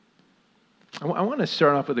I want to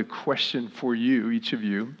start off with a question for you, each of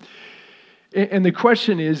you. And the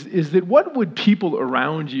question is that what would people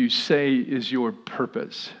around you say is your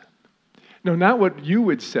purpose? No, not what you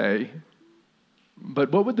would say,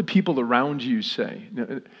 but what would the people around you say?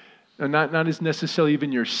 Not as necessarily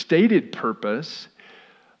even your stated purpose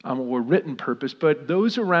or written purpose, but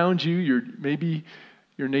those around you, maybe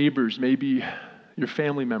your neighbors, maybe your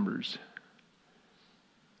family members.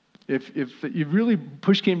 If you really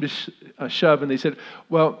push came to a shove and they said,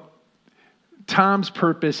 well, Tom's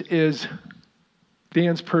purpose is,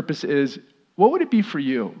 Dan's purpose is, what would it be for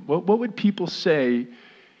you? What would people say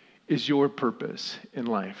is your purpose in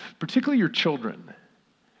life, particularly your children?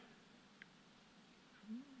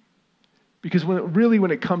 Because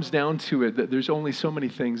when it comes down to it, there's only so many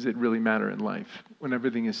things that really matter in life when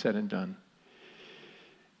everything is said and done.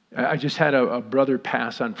 I just had a brother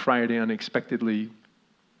pass on Friday unexpectedly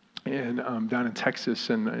and down in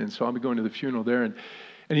Texas, and so I'll be going to the funeral there. And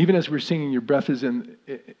even as we're singing "Your Breath Is in,"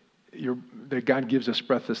 that God gives us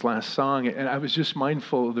breath, this last song, and I was just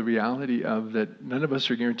mindful of the reality of that none of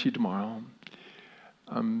us are guaranteed tomorrow,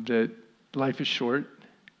 that life is short.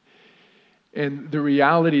 And the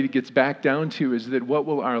reality that gets back down to is that what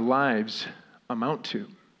will our lives amount to?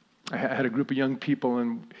 I had a group of young people,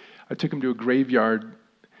 and I took them to a graveyard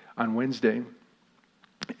on Wednesday.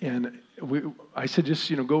 And I said,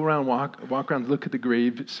 just go around, walk around, look at the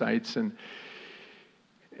grave sites. And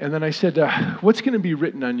then I said, what's going to be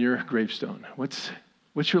written on your gravestone? What's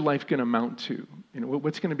your life going to amount to?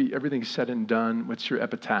 What's going to be everything said and done? What's your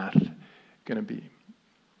epitaph going to be?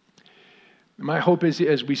 My hope is,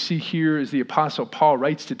 as we see here, as the Apostle Paul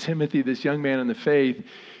writes to Timothy, this young man in the faith,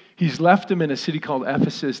 he's left him in a city called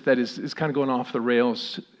Ephesus that is kind of going off the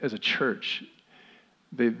rails as a church.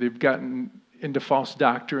 They've gotten into false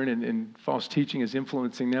doctrine, and false teaching is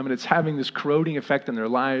influencing them, and it's having this corroding effect on their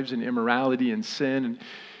lives, and immorality and sin.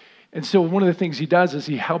 And so one of the things he does is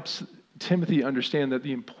he helps Timothy understand that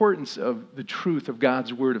the importance of the truth of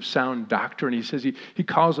God's word, of sound doctrine. He says he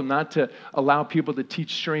calls them not to allow people to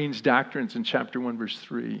teach strange doctrines in chapter 1, verse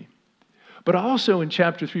 3. But also in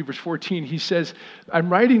chapter 3, verse 14, he says,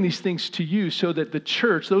 I'm writing these things to you so that the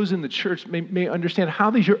church, those in the church, may understand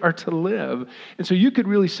how they are to live. And so you could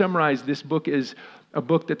really summarize this book as a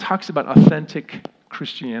book that talks about authentic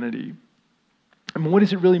Christianity. I mean, what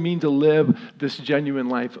does it really mean to live this genuine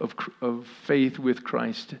life of faith with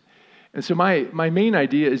Christ? And so my main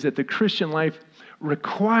idea is that the Christian life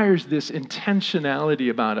requires this intentionality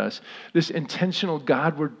about us, this intentional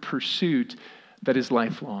Godward pursuit that is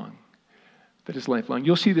lifelong. That is lifelong.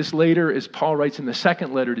 You'll see this later as Paul writes in the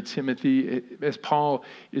second letter to Timothy, as Paul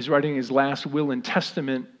is writing his last will and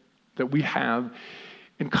testament that we have,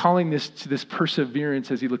 and calling this to this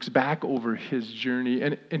perseverance as he looks back over his journey.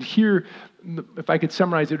 And here, if I could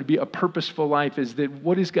summarize it, would be a purposeful life, is that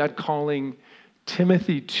what is God calling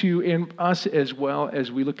Timothy to, and us as well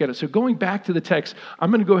as we look at it. So going back to the text, I'm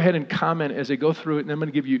going to go ahead and comment as I go through it, and I'm going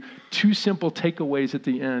to give you two simple takeaways at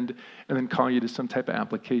the end, and then call you to some type of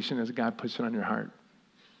application as God puts it on your heart.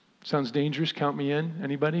 Sounds dangerous? Count me in.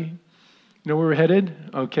 Anybody? Know where we're headed?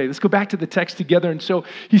 Okay, let's go back to the text together. And so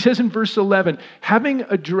he says in verse 11, having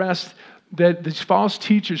addressed that these false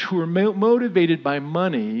teachers who are motivated by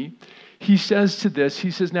money, he says to this,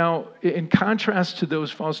 he says, now, in contrast to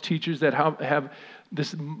those false teachers that have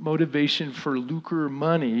this motivation for lucre or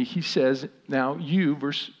money, he says, now you,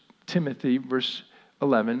 Timothy, verse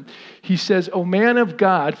 11, he says, O man of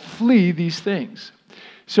God, flee these things.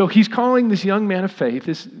 So he's calling this young man of faith,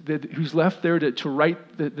 who's left there to right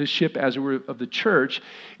the ship, as it were, of the church.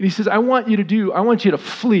 And he says, I want you to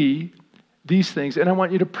flee these things, and I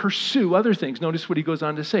want you to pursue other things. Notice what he goes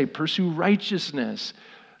on to say, pursue righteousness,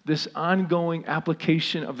 this ongoing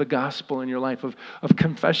application of the gospel in your life, of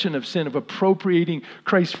confession of sin, of appropriating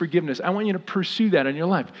Christ's forgiveness. I want you to pursue that in your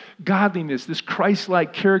life. Godliness, this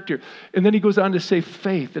Christ-like character. And then he goes on to say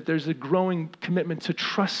faith, that there's a growing commitment to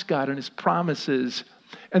trust God and his promises,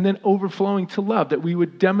 and then overflowing to love, that we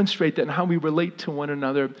would demonstrate that in how we relate to one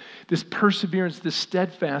another, this perseverance, this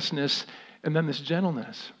steadfastness, and then this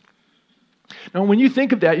gentleness. Now, when you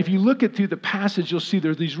think of that, if you look through the passage, you'll see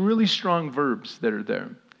there's these really strong verbs that are there.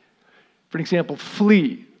 For example,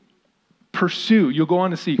 flee, pursue. You'll go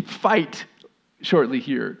on to see fight shortly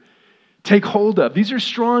here. Take hold of. These are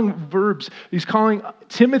strong verbs he's calling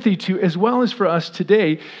Timothy to, as well as for us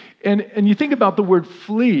today. And you think about the word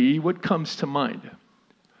flee, what comes to mind?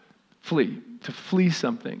 Flee, to flee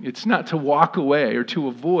something. It's not to walk away or to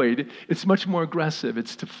avoid. It's much more aggressive.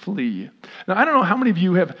 It's to flee. Now, I don't know how many of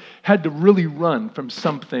you have had to really run from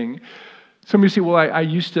something Some of you say, well, I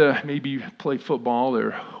used to maybe play football,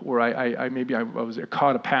 or I maybe I was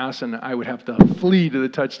caught a pass and I would have to flee to the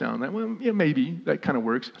touchdown. Well, yeah, maybe that kind of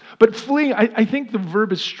works. But fleeing, I think the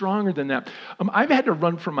verb is stronger than that. I've had to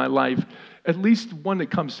run for my life, at least one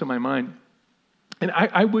that comes to my mind. And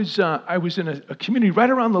I was in a community right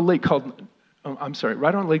around the lake called,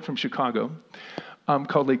 right on the lake from Chicago,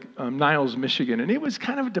 called Lake Niles, Michigan. And it was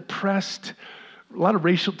kind of depressed, a lot of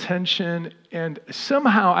racial tension, and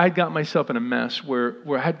somehow I got myself in a mess where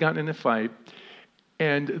I had gotten in a fight,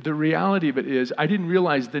 and the reality of it is I didn't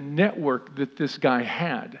realize the network that this guy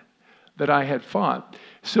had, that I had fought.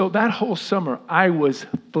 So that whole summer, I was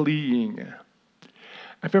fleeing.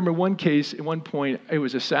 I remember one case, at one point, it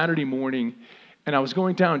was a Saturday morning, and I was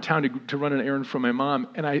going downtown to run an errand for my mom,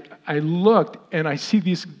 and I looked, and I see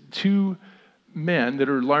these two men that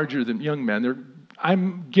are larger than young men.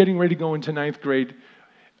 I'm getting ready to go into ninth grade.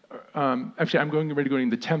 Actually, I'm ready to go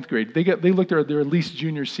into the 10th grade. They look, they're at least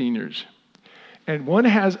junior seniors. And one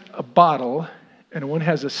has a bottle, and one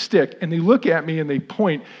has a stick, and they look at me, and they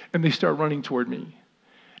point, and they start running toward me.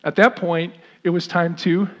 At that point, it was time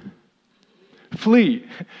to flee,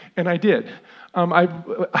 and I did.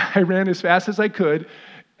 I ran as fast as I could,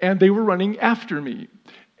 and they were running after me.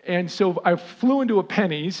 And so I flew into a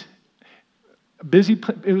Penny's,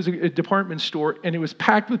 it was a department store, and it was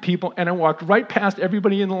packed with people, and I walked right past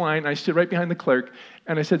everybody in the line. I stood right behind the clerk,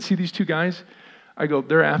 and I said, see these two guys? I go,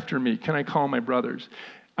 they're after me. Can I call my brothers?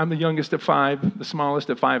 I'm the youngest of 5, the smallest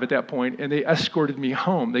of 5 at that point, and they escorted me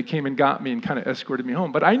home. They came and got me and kind of escorted me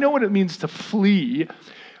home. But I know what it means to flee.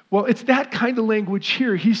 Well, it's that kind of language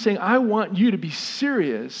here. He's saying, I want you to be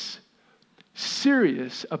serious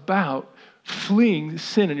about fleeing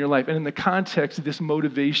sin in your life. And in the context of this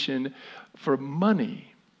motivation for money.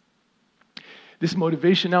 This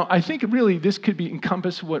motivation. Now, I think really this could be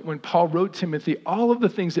encompassed when Paul wrote Timothy, all of the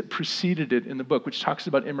things that preceded it in the book, which talks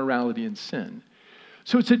about immorality and sin.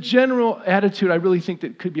 So it's a general attitude I really think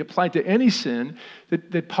that could be applied to any sin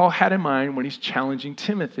that Paul had in mind when he's challenging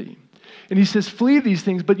Timothy. And he says, flee these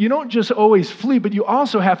things, but you don't just always flee, but you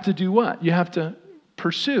also have to do what? You have to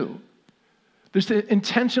pursue. There's the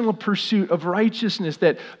intentional pursuit of righteousness,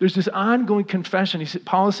 that there's this ongoing confession.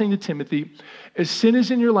 Paul is saying to Timothy, as sin is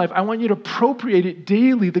in your life, I want you to appropriate it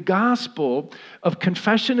daily, the gospel of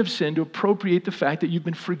confession of sin, to appropriate the fact that you've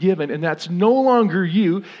been forgiven. And that's no longer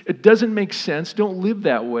you. It doesn't make sense. Don't live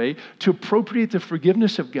that way. To appropriate the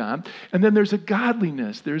forgiveness of God. And then there's a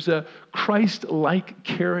godliness. There's a Christ-like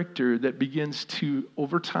character that begins to,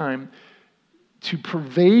 over time, to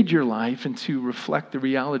pervade your life and to reflect the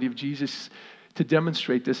reality of Jesus. To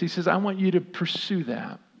demonstrate this, he says, I want you to pursue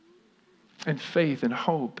that. And faith and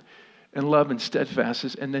hope and love and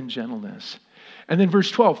steadfastness and then gentleness. And then verse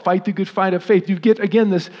 12, fight the good fight of faith. You get, again,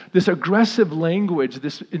 this aggressive language,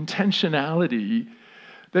 this intentionality.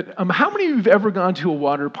 That how many of you have ever gone to a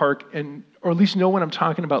water park or at least know when I'm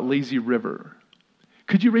talking about lazy river?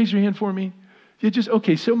 Could you raise your hand for me?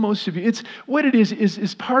 Okay, so most of you, it's what it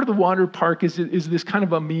is part of the water park is this kind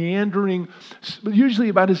of a meandering, usually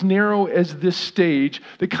about as narrow as this stage,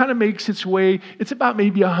 that kind of makes its way. It's about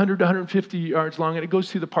maybe 100 to 150 yards long, and it goes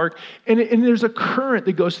through the park, and there's a current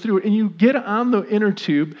that goes through it, and you get on the inner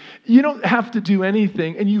tube. You don't have to do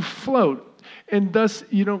anything, and you float, and thus,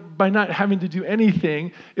 by not having to do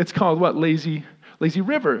anything, it's called what? Lazy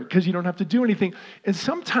river, because you don't have to do anything. And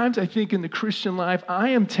sometimes I think in the Christian life, I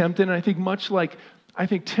am tempted, and I think much like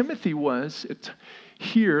Timothy was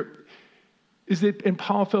here, is that, and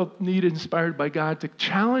Paul felt needed, inspired by God to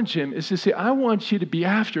challenge him, is to say, I want you to be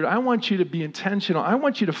after it. I want you to be intentional. I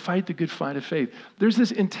want you to fight the good fight of faith. There's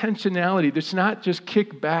this intentionality that's not just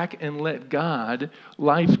kick back and let God,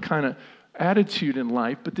 life kind of attitude in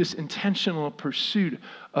life, but this intentional pursuit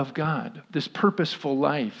of God, this purposeful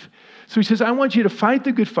life. So he says, I want you to fight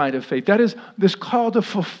the good fight of faith. That is this call to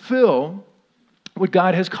fulfill what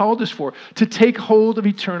God has called us for, to take hold of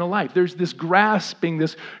eternal life. There's this grasping,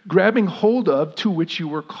 this grabbing hold of to which you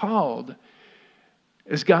were called.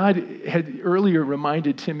 As God had earlier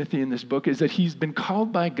reminded Timothy in this book, is that he's been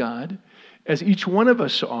called by God, as each one of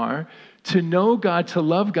us are, to know God, to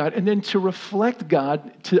love God, and then to reflect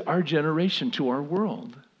God to our generation, to our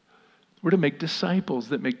world. We're to make disciples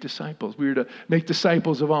that make disciples. We're to make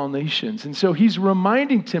disciples of all nations. And so he's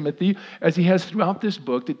reminding Timothy, as he has throughout this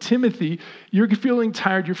book, that Timothy, you're feeling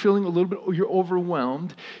tired, you're feeling a little bit, you're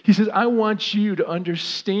overwhelmed. He says, I want you to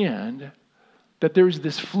understand that there's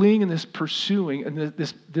this fleeing and this pursuing and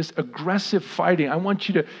this aggressive fighting. I want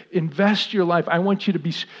you to invest your life. I want you to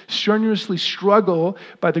be strenuously struggle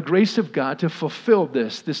by the grace of God to fulfill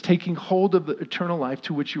this taking hold of the eternal life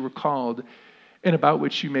to which you were called and about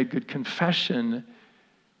which you made good confession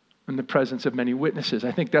in the presence of many witnesses.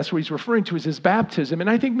 I think that's what he's referring to as his baptism. And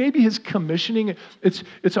I think maybe his commissioning,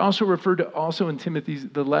 it's also referred to also in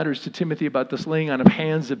the letters to Timothy about this laying on of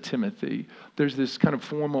hands of Timothy. There's this kind of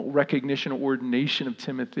formal recognition or ordination of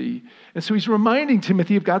Timothy. And so he's reminding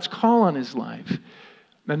Timothy of God's call on his life.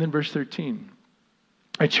 And then verse 13.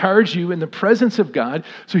 I charge you in the presence of God.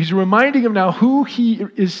 So he's reminding him now who he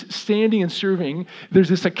is standing and serving. There's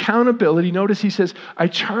this accountability. Notice he says, I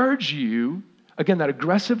charge you, again, that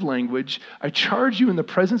aggressive language, I charge you in the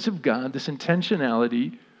presence of God, this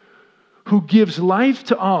intentionality, who gives life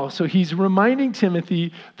to all. So he's reminding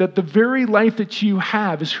Timothy that the very life that you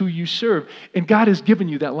have is who you serve. And God has given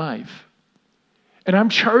you that life. And I'm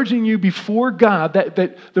charging you before God that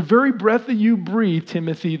the very breath that you breathe,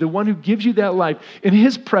 Timothy, the one who gives you that life, in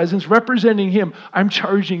his presence, representing him, I'm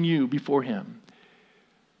charging you before him,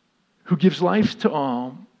 who gives life to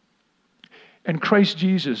all. And Christ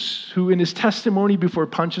Jesus, who in his testimony before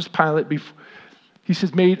Pontius Pilate, he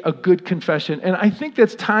says, made a good confession. And I think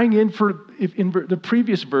that's tying in the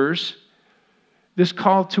previous verse, this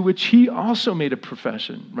call to which he also made a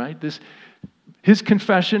profession, right? His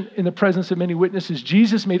confession in the presence of many witnesses.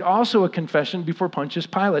 Jesus made also a confession before Pontius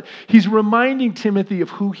Pilate. He's reminding Timothy of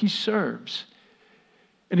who he serves.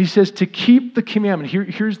 And he says to keep the commandment,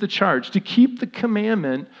 here's the charge, to keep the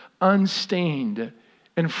commandment unstained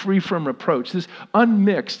and free from reproach, this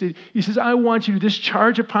unmixed. He says, I want you to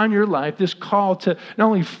discharge upon your life this call to not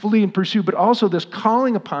only flee and pursue, but also this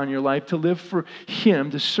calling upon your life to live for him,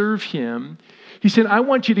 to serve him. He said, I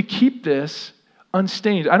want you to keep this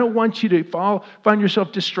unstained. I don't want you to find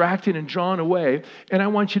yourself distracted and drawn away, and I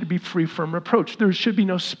want you to be free from reproach. There should be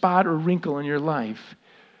no spot or wrinkle in your life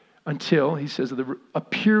until, he says, the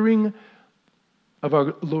appearing of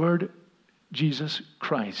our Lord Jesus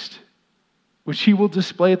Christ, which he will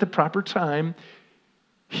display at the proper time,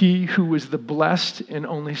 he who is the blessed and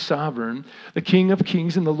only sovereign, the King of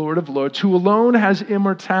kings and the Lord of lords, who alone has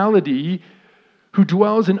immortality, who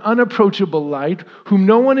dwells in unapproachable light, whom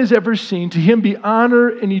no one has ever seen. To him be honor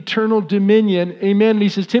and eternal dominion. Amen. And he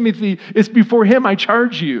says, Timothy, it's before him I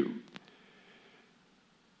charge you.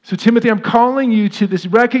 So Timothy, I'm calling you to this.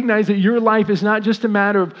 Recognize that your life is not just a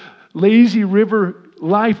matter of lazy river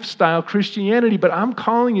lifestyle Christianity, but I'm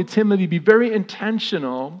calling you, Timothy, be very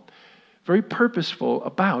intentional, very purposeful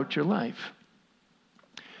about your life.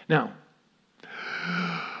 Now,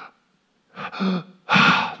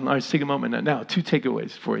 let's take a moment now. Two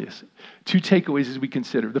takeaways for you. Two takeaways as we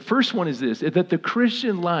consider. The first one is this, that the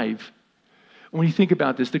Christian life, when you think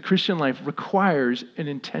about this, the Christian life requires an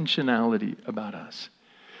intentionality about us.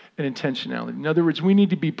 An intentionality. In other words, we need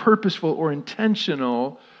to be purposeful or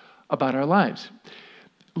intentional about our lives.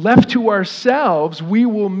 Left to ourselves, we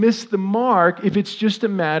will miss the mark if it's just a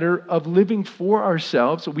matter of living for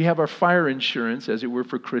ourselves. So we have our fire insurance, as it were,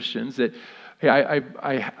 for Christians, that hey,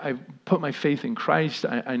 I put my faith in Christ.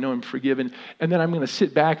 I know I'm forgiven. And then I'm going to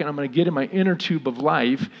sit back and I'm going to get in my inner tube of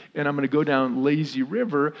life and I'm going to go down lazy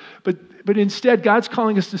river. But instead, God's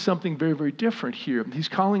calling us to something very, very different here. He's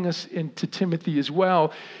calling us into Timothy as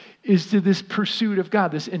well, is to this pursuit of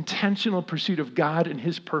God, this intentional pursuit of God and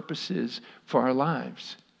his purposes for our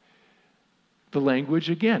lives. The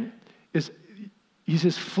language, again, is he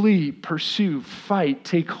says, flee, pursue, fight,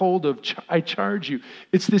 take hold of, I charge you.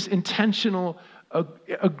 It's this intentional,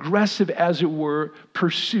 aggressive, as it were,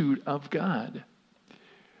 pursuit of God.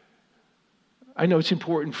 I know it's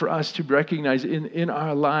important for us to recognize in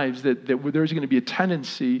our lives that there's going to be a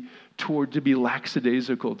tendency to be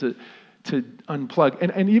lackadaisical, to unplug.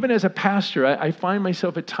 And even as a pastor, I find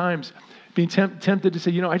myself at times being tempted to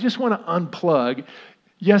say, I just want to unplug.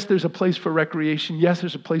 Yes, there's a place for recreation. Yes,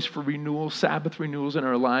 there's a place for renewal, Sabbath renewals in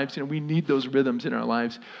our lives. We need those rhythms in our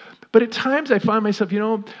lives. But at times I find myself,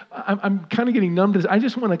 I'm kind of getting numb to this. I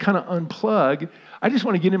just want to kind of unplug. I just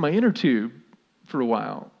want to get in my inner tube for a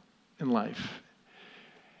while in life.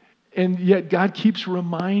 And yet God keeps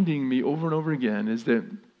reminding me over and over again is that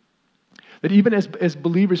even as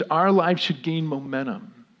believers, our lives should gain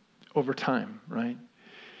momentum over time, right?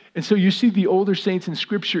 And so you see the older saints in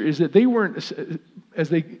Scripture is that they weren't,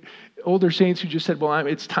 older saints who just said, well,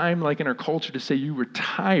 it's time like in our culture to say you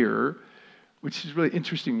retire, which is a really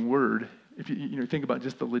interesting word. If you think about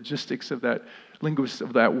just the logistics of that, linguists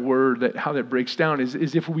of that word, how that breaks down is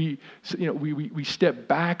if we step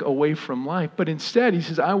back away from life. But instead, he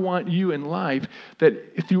says, I want you in life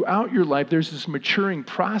that throughout your life, there's this maturing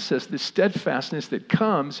process, this steadfastness that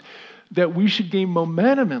comes, that we should gain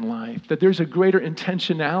momentum in life, that there's a greater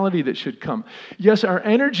intentionality that should come. Yes, our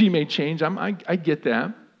energy may change. I get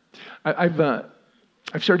that.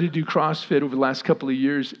 I've started to do CrossFit over the last couple of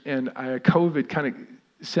years, and COVID kind of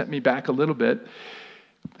set me back a little bit.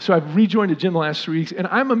 So I've rejoined the gym the last 3 weeks, and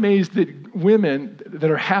I'm amazed that women that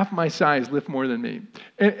are half my size lift more than me.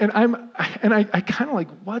 And I kind of like,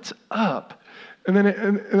 what's up? And then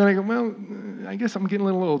I go, well, I guess I'm getting a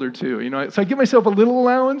little older too, you know. So I give myself a little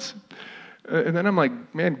allowance, and then I'm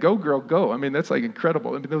like, man, go girl, go. I mean, that's like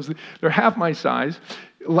incredible. I mean, they're half my size,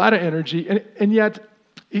 a lot of energy, and yet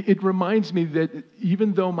it reminds me that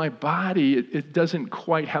even though my body, it doesn't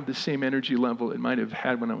quite have the same energy level it might have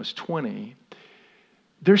had when I was 20,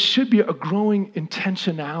 there should be a growing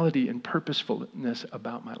intentionality and purposefulness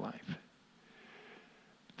about my life.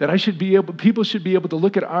 That people should be able to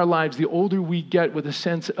look at our lives the older we get with a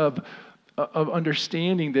sense of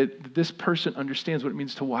understanding that this person understands what it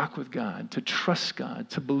means to walk with God, to trust God,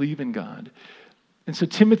 to believe in God. And so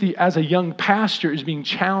Timothy, as a young pastor, is being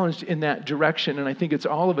challenged in that direction. And I think it's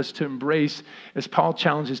all of us to embrace, as Paul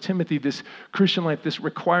challenges Timothy, this Christian life. This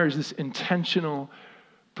requires this intentional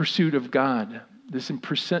pursuit of God, this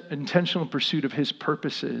intentional pursuit of his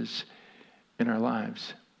purposes in our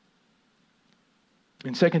lives.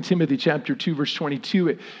 In 2 Timothy chapter 2, verse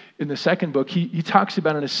 22, in the second book, he talks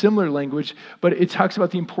about in a similar language, but it talks about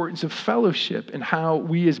the importance of fellowship and how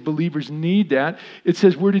we as believers need that. It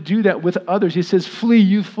says we're to do that with others. It says, flee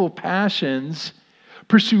youthful passions,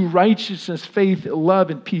 pursue righteousness, faith, love,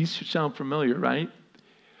 and peace, which sound familiar, right?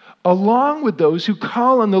 Along with those who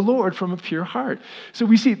call on the Lord from a pure heart. So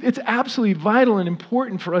we see it's absolutely vital and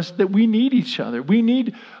important for us that we need each other. We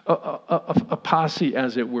need a posse,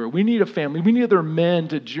 as it were. We need a family. We need other men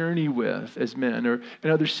to journey with as men,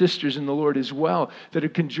 and other sisters in the Lord as well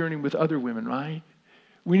that can journey with other women, right?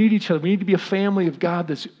 We need each other. We need to be a family of God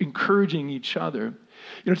that's encouraging each other.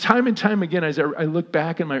 You know, time and time again, as I look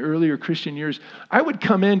back in my earlier Christian years, I would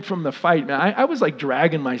come in from the fight, man. I was like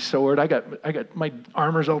dragging my sword. I got my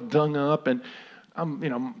armor's all dung up, and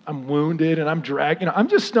I'm wounded, and I'm dragging. I'm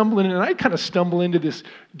just stumbling in, and I kind of stumble into this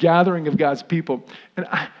gathering of God's people, and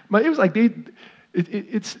it was like they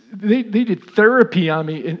did therapy on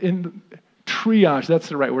me in triage. That's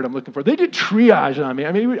the right word I'm looking for. They did triage on me.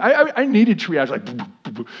 I mean, I needed triage, like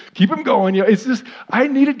keep them going. You know, it's just I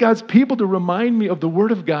needed God's people to remind me of the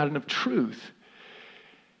Word of God and of truth.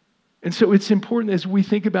 And so it's important as we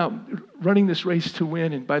think about running this race to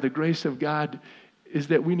win, and by the grace of God, is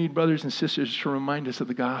that we need brothers and sisters to remind us of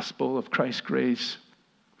the gospel of Christ's grace,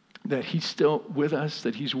 that he's still with us,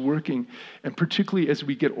 that he's working. And particularly as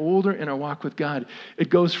we get older in our walk with God, it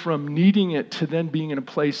goes from needing it to then being in a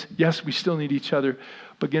place, yes, we still need each other,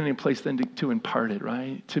 but getting in a place then to impart it,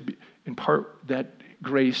 right? To impart that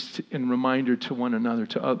grace and reminder to one another,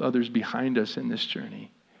 to others behind us in this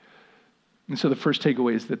journey. And so the first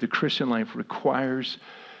takeaway is that the Christian life requires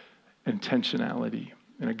intentionality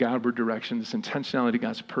in a Godward direction, this intentionality to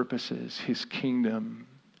God's purposes, his kingdom.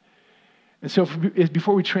 And so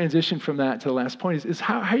before we transition from that to the last point is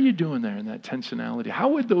how are you doing there in that intentionality? How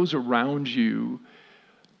would those around you,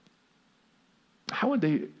 how would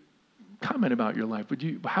they comment about your life?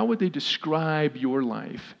 How would they describe your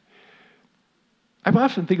life? I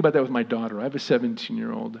often think about that with my daughter. I have a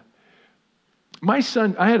 17-year-old. My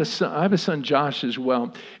son, I have a son, Josh, as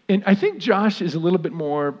well. And I think Josh is a little bit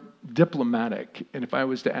more diplomatic. And if I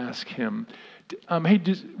was to ask him, hey,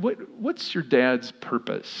 what's your dad's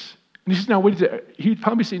purpose? And he says, now, he'd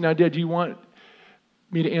probably say, now, Dad, do you want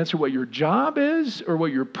me to answer what your job is or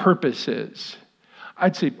what your purpose is?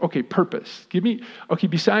 I'd say, okay, purpose.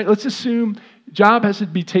 Let's assume job has to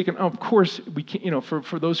be taken. Of course, we can't,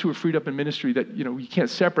 for those who are freed up in ministry that, we can't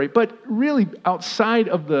separate. But really, outside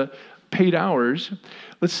of the paid hours,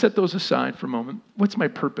 let's set those aside for a moment. What's my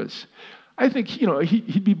purpose? I think,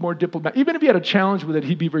 he'd be more diplomatic. Even if he had a challenge with it,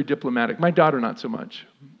 he'd be very diplomatic. My daughter, not so much.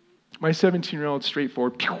 My 17-year-old,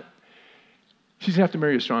 straightforward. She's going to have to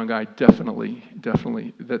marry a strong guy, definitely.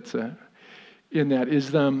 That's in that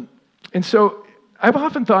is and so I've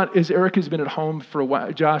often thought, as Eric has been at home for a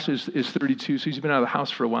while, Josh is 32, so he's been out of the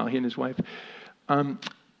house for a while, he and his wife. But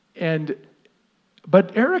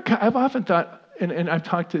Erica, I've often thought, and I've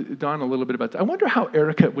talked to Dawn a little bit about that, I wonder how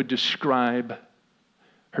Erica would describe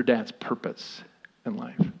her dad's purpose in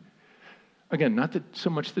life. Again, not so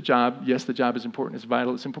much the job. Yes, the job is important, it's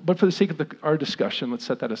vital, it's important, but for the sake of our discussion, let's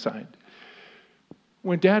set that aside.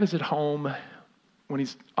 When Dad is at home, when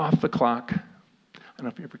he's off the clock, I don't know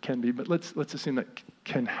if he ever can be, but let's assume that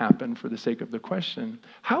can happen for the sake of the question.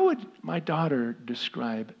 How would my daughter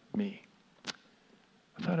describe me?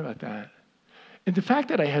 I thought about that. And the fact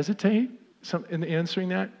that I hesitate in answering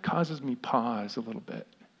that causes me pause a little bit.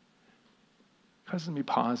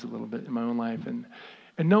 In my own life. And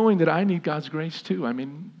knowing that I need God's grace too. I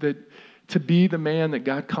mean, that to be the man that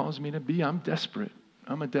God calls me to be, I'm desperate.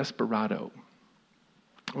 I'm a desperado.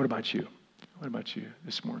 What about you? What about you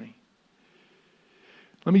this morning?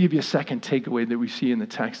 Let me give you a second takeaway that we see in the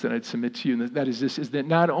text that I'd submit to you, and that is this, is that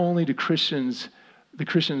not only do the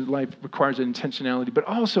Christian life requires intentionality, but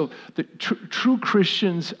also the true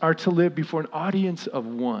Christians are to live before an audience of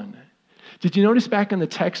one. Did you notice back in the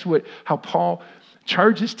text how Paul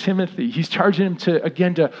charges Timothy? He's charging him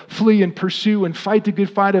to flee and pursue and fight the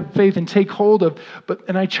good fight of faith and take hold of,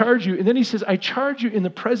 and I charge you. And then he says, I charge you in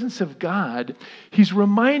the presence of God. He's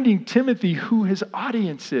reminding Timothy who his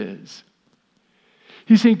audience is.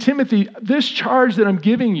 He's saying, Timothy, this charge that I'm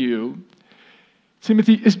giving you,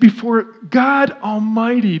 Timothy, is before God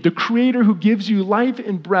Almighty, the Creator who gives you life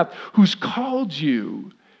and breath, who's called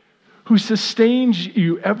you, who sustains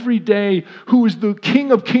you every day, who is the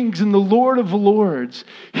King of Kings and the Lord of Lords.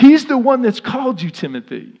 He's the one that's called you,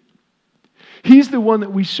 Timothy. He's the one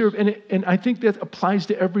that we serve. And I think that applies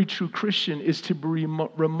to every true Christian, is to be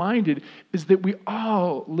reminded is that we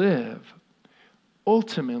all live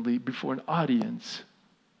ultimately before an audience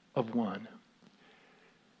of one.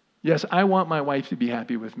 Yes, I want my wife to be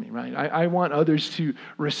happy with me, right? I want others to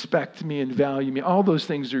respect me and value me. All those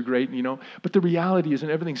things are great, But the reality is,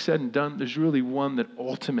 when everything's said and done, there's really one that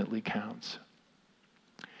ultimately counts.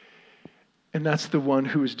 And that's the one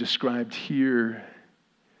who is described here,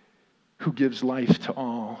 who gives life to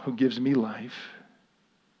all, who gives me life.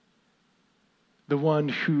 The one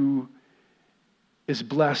who is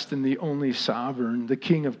blessed and the only sovereign, the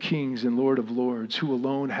King of Kings and Lord of Lords, who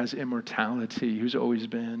alone has immortality, who's always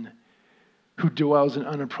been, who dwells in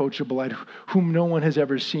unapproachable light, whom no one has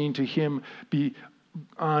ever seen. To him be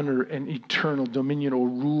honor and eternal dominion or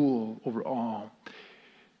rule over all.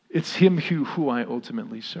 It's him who I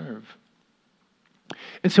ultimately serve.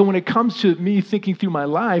 And so when it comes to me thinking through my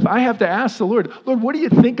life, I have to ask the Lord, what do you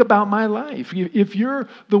think about my life? If you're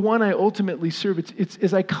the one I ultimately serve, it's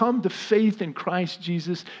as I come to faith in Christ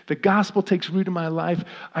Jesus, the gospel takes root in my life.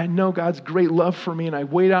 I know God's great love for me, and I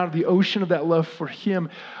wade out of the ocean of that love for him.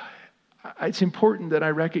 It's important that I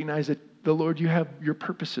recognize that the Lord, you have your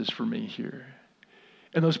purposes for me here.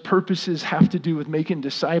 And those purposes have to do with making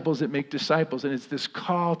disciples that make disciples. And it's this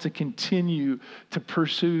call to continue to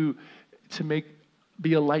pursue, to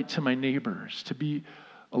be a light to my neighbors, to be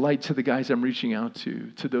a light to the guys I'm reaching out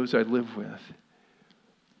to those I live with.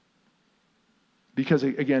 Because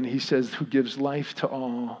again, he says, who gives life to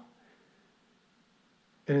all.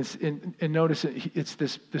 And notice it's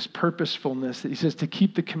this purposefulness that he says to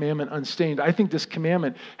keep the commandment unstained. I think this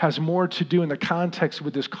commandment has more to do in the context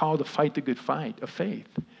with this call to fight the good fight of faith.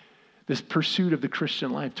 This pursuit of the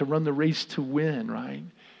Christian life, to run the race to win, right?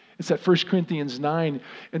 It's that 1 Corinthians 9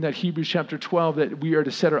 and that Hebrews chapter 12 that we are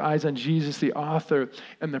to set our eyes on Jesus, the author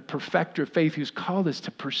and the perfecter of faith, who's called us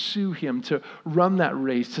to pursue him, to run that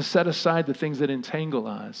race, to set aside the things that entangle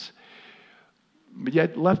us. But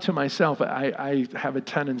yet, left to myself, I have a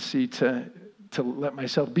tendency to let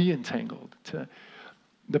myself be entangled.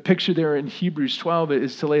 The picture there in Hebrews 12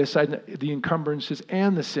 is to lay aside the encumbrances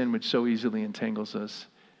and the sin which so easily entangles us,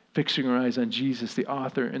 fixing our eyes on Jesus, the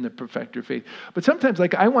author and the perfecter of faith. But sometimes,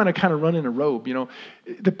 I want to kind of run in a robe,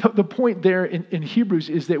 The point there in Hebrews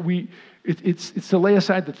is that it's to lay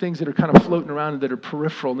aside the things that are kind of floating around and that are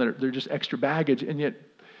peripheral and they're just extra baggage. And yet,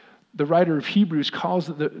 the writer of Hebrews calls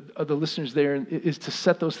the listeners there is to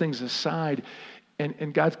set those things aside.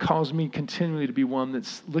 And God calls me continually to be one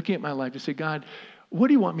that's looking at my life to say, God, what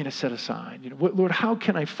do you want me to set aside? Lord, how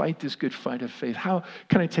can I fight this good fight of faith? How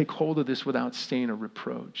can I take hold of this without stain or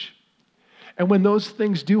reproach? And when those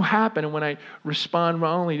things do happen, and when I respond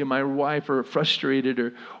wrongly to my wife or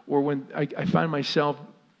frustrated, or when I find myself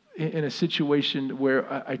in a situation where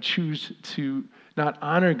I choose to not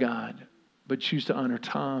honor God, but choose to honor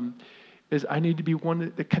Tom, is I need to be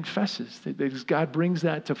one that confesses, that God brings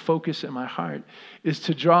that to focus in my heart, is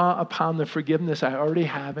to draw upon the forgiveness I already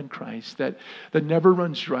have in Christ, that never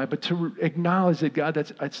runs dry, but to acknowledge that, God,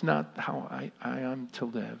 that's not how I am to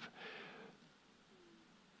live.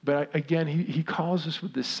 But again, he calls us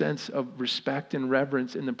with this sense of respect and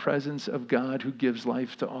reverence in the presence of God who gives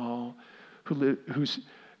life to all,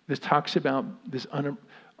 this talks about this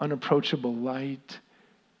unapproachable light.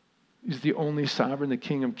 He's the only sovereign, the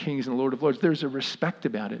King of Kings and the Lord of Lords. There's a respect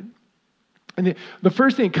about it. And the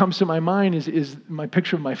first thing that comes to my mind is my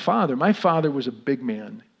picture of my father. My father was a big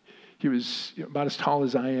man. He was about as tall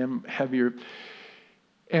as I am, heavier.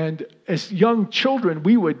 And as young children,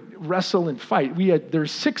 we would wrestle and fight.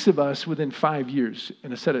 There's 6 of us within 5 years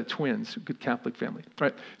in a set of twins, a good Catholic family,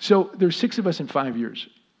 right? So there's 6 of us in 5 years.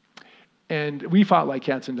 And we fought like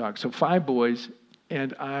cats and dogs. So 5 boys.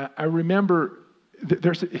 And I remember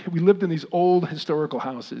we lived in these old historical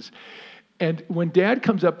houses. And when Dad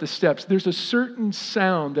comes up the steps, there's a certain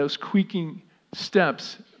sound, those creaking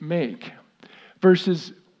steps make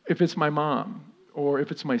versus if it's my mom or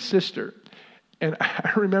if it's my sister. And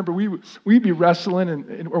I remember we'd be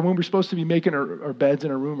wrestling or when we're supposed to be making our beds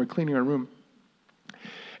in our room or cleaning our room.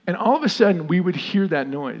 And all of a sudden, we would hear that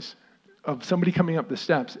noise of somebody coming up the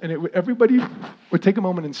steps. And everybody would take a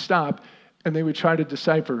moment and stop, and they would try to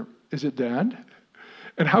decipher, is it Dad?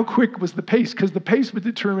 And how quick was the pace? Because the pace would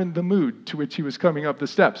determine the mood to which he was coming up the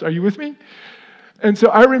steps. Are you with me? And so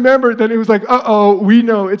I remember that it was like, we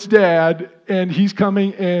know it's Dad, and he's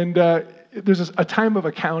coming, and there's a time of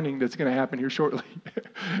accounting that's going to happen here shortly.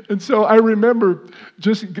 And so I remember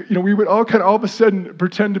just, we would all of a sudden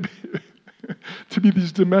pretend to be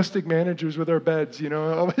these domestic managers with our beds,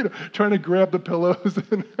 trying to grab the pillows.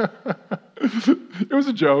 It was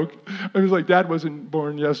a joke. I was like, Dad wasn't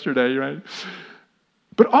born yesterday, right?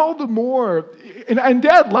 But all the more, and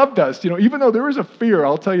Dad loved us, even though there was a fear,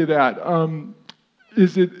 I'll tell you that.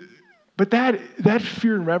 But that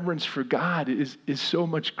fear and reverence for God is so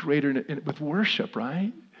much greater with worship,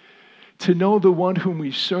 right? To know the one whom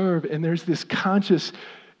we serve, and there's this conscious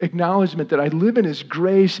acknowledgement that I live in His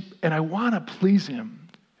grace and I want to please Him.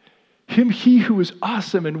 He who is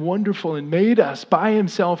awesome and wonderful and made us by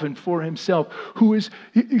Himself and for Himself, who is,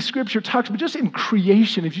 Scripture talks about just in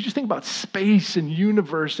creation, if you just think about space and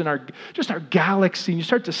universe and our galaxy, and you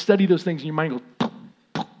start to study those things and your mind goes,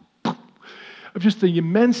 of just the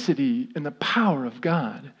immensity and the power of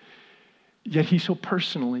God. Yet He so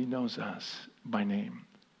personally knows us by name.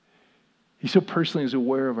 He so personally is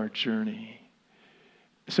aware of our journey.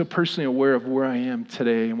 So personally aware of where I am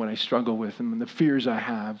today and what I struggle with and the fears I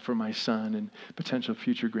have for my son and potential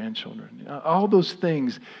future grandchildren. All those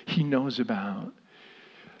things He knows about.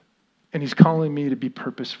 And He's calling me to be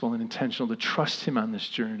purposeful and intentional, to trust Him on this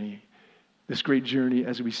journey, this great journey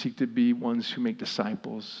as we seek to be ones who make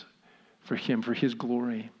disciples for Him, for His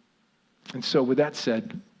glory. And so with that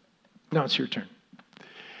said, now it's your turn.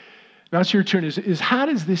 Now it's your turn. Is how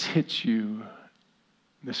does this hit you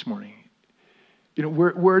this morning?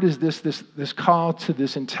 Where does this call to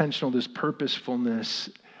this intentional, this purposefulness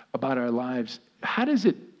about our lives, how does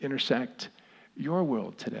it intersect your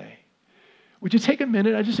world today? Would you take a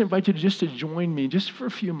minute? I just invite you to join me just for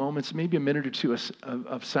a few moments, maybe a minute or two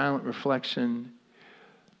of silent reflection.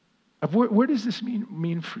 Of where does this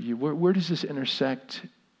mean for you? Where does this intersect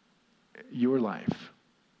your life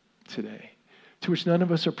today? To which none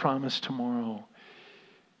of us are promised tomorrow.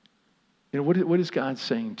 What is God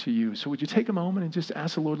saying to you? So would you take a moment and just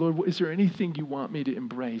ask the Lord, is there anything you want me to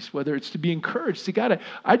embrace? Whether it's to be encouraged. See, God,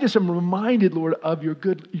 I just am reminded, Lord, of your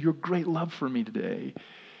great love for me today.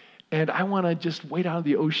 And I want to just wade out of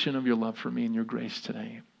the ocean of your love for me and your grace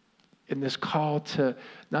today. In this call to,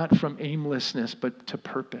 not from aimlessness, but to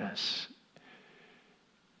purpose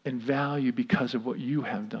and value because of what you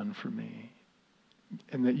have done for me.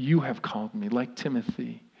 And that you have called me, like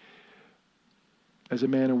Timothy, as a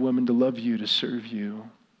man and woman, to love you, to serve you.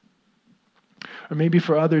 Or maybe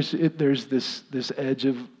for others, there's this edge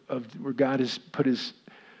of where God has put His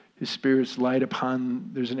Spirit's light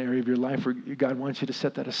upon, there's an area of your life where God wants you to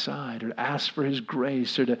set that aside or to ask for His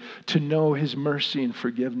grace or to know His mercy and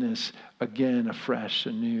forgiveness again, afresh,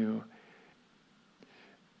 anew.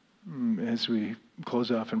 As we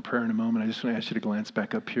close off in prayer in a moment, I just want to ask you to glance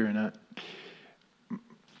back up here. And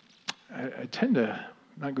I tend to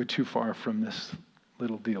not go too far from this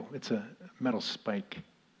little deal. It's a metal spike.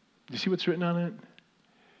 Do you see what's written on it?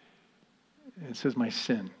 It says, my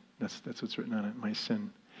sin. That's what's written on it, my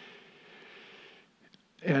sin.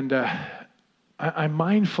 And I'm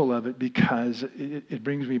mindful of it because it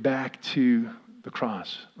brings me back to the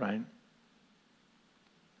cross, right?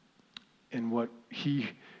 And what He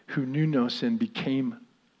who knew no sin became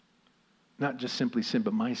not just simply sin,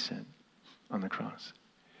 but my sin on the cross.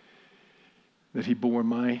 That He bore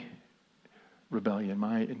my rebellion,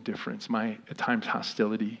 my indifference, my, at times,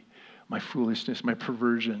 hostility, my foolishness, my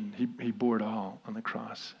perversion. He bore it all on the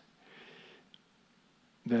cross.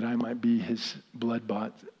 That I might be His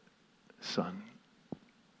blood-bought son.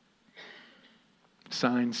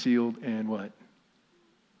 Signed, sealed, and what?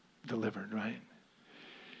 Delivered, right?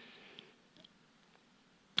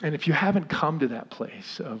 And if you haven't come to that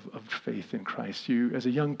place of faith in Christ, you, as a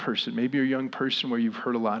young person, maybe you're a young person where you've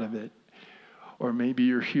heard a lot of it, or maybe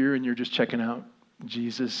you're here and you're just checking out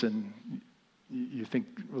Jesus and you think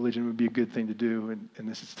religion would be a good thing to do and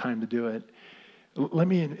this is time to do it. Let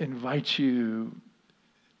me invite you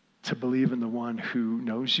to believe in the one who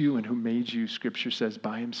knows you and who made you, Scripture says,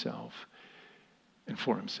 by Himself and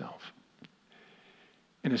for Himself.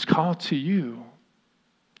 And His call to you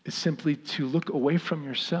is simply to look away from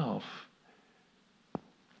yourself,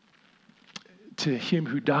 to him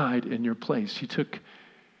who died in your place. He took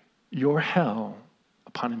your hell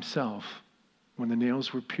upon himself when the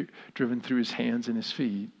nails were driven through his hands and his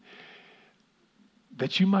feet,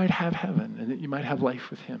 that you might have heaven and that you might have life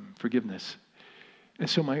with him, forgiveness. And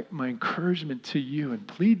so my encouragement to you and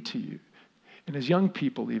plead to you, and as young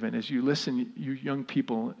people even, as you listen, you young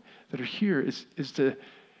people that are here, is to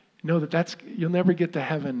know that you'll never get to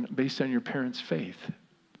heaven based on your parents' faith.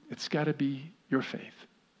 It's got to be your faith.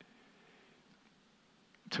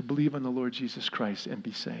 To believe on the Lord Jesus Christ and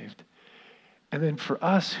be saved. And then for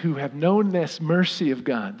us who have known this mercy of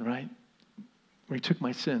God, right? Where he took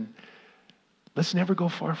my sin, let's never go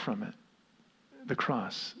far from it. The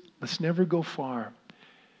cross. Let's never go far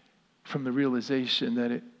from the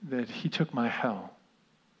realization that he took my hell,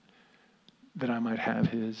 that I might have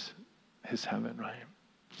his heaven, right?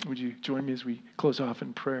 Would you join me as we close off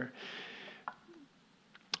in prayer?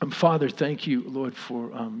 Father, thank you, Lord,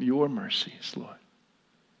 for your mercies, Lord.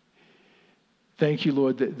 Thank you,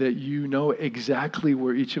 Lord, that you know exactly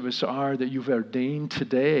where each of us are, that you've ordained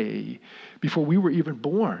today before we were even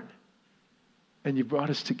born. And you brought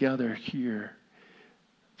us together here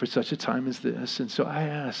for such a time as this. And so I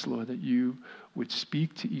ask, Lord, that you would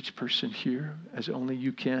speak to each person here as only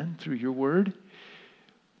you can through your word.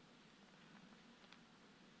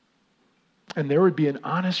 And there would be an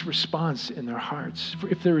honest response in their hearts. For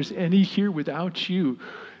if there is any here without you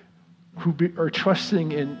who are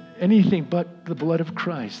trusting in anything but the blood of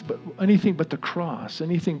Christ, but anything but the cross,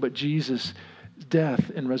 anything but Jesus'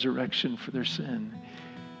 death and resurrection for their sin.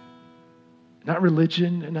 Not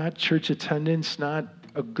religion, not church attendance, not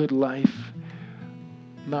a good life,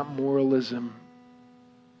 not moralism,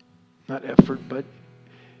 not effort, but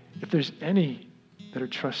if there's any that are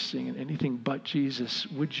trusting in anything but Jesus,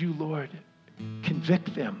 would you, Lord,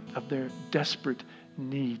 convict them of their desperate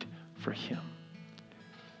need for him.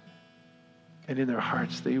 And in their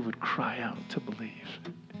hearts, they would cry out to believe.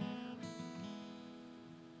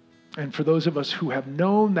 And for those of us who have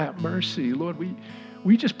known that mercy, Lord,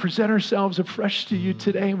 we just present ourselves afresh to you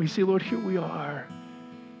today, and we say, Lord, here we are.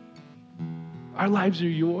 Our lives are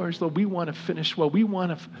yours, Lord. We want to finish well. We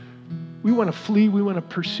want to flee. We want to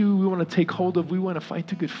pursue. We want to take hold of. We want to fight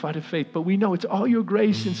the good fight of faith. But we know it's all your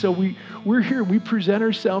grace, and so we're here. We present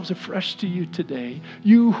ourselves afresh to you today.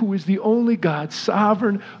 You who is the only God,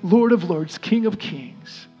 sovereign, Lord of lords, King of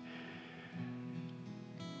kings.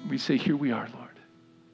 We say, here we are, Lord.